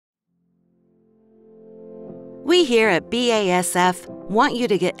We here at BASF want you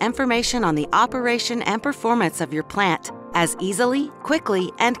to get information on the operation and performance of your plant as easily,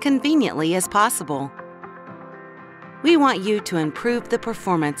 quickly, and conveniently as possible. We want you to improve the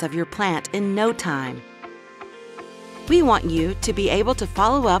performance of your plant in no time. We want you to be able to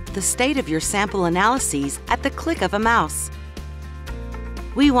follow up the state of your sample analyses at the click of a mouse.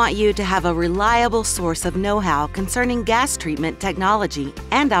 We want you to have a reliable source of know-how concerning gas treatment technology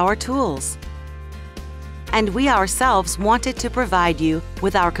and our tools. And we ourselves wanted to provide you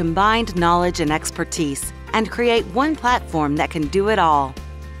with our combined knowledge and expertise and create one platform that can do it all.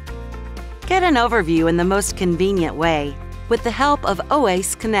 Get an overview in the most convenient way with the help of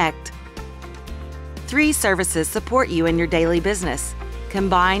OASE Connect. 3 services support you in your daily business,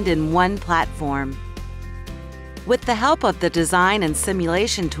 combined in one platform. With the help of the design and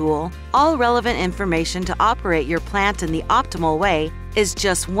simulation tool, all relevant information to operate your plant in the optimal way is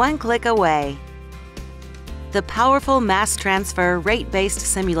just one click away. The powerful mass transfer rate-based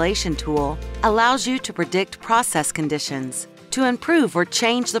simulation tool allows you to predict process conditions, to improve or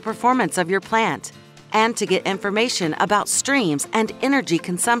change the performance of your plant, and to get information about streams and energy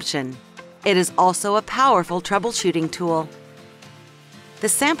consumption. It is also a powerful troubleshooting tool. The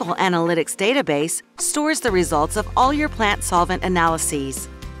Sample Analytics database stores the results of all your plant solvent analyses.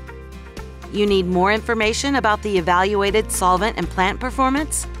 You need more information about the evaluated solvent and plant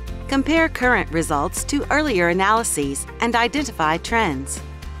performance? Compare current results to earlier analyses and identify trends.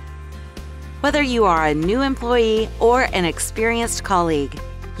 Whether you are a new employee or an experienced colleague,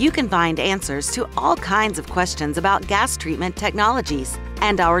 you can find answers to all kinds of questions about gas treatment technologies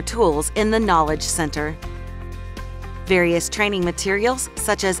and our tools in the Knowledge Center. Various training materials,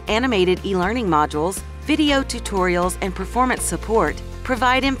 such as animated e-learning modules, video tutorials, and performance support,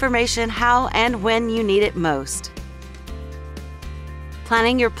 provide information how and when you need it most.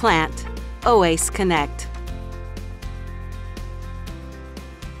 Planning your plant, OASE Connect.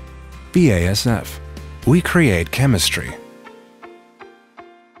 BASF. We create chemistry.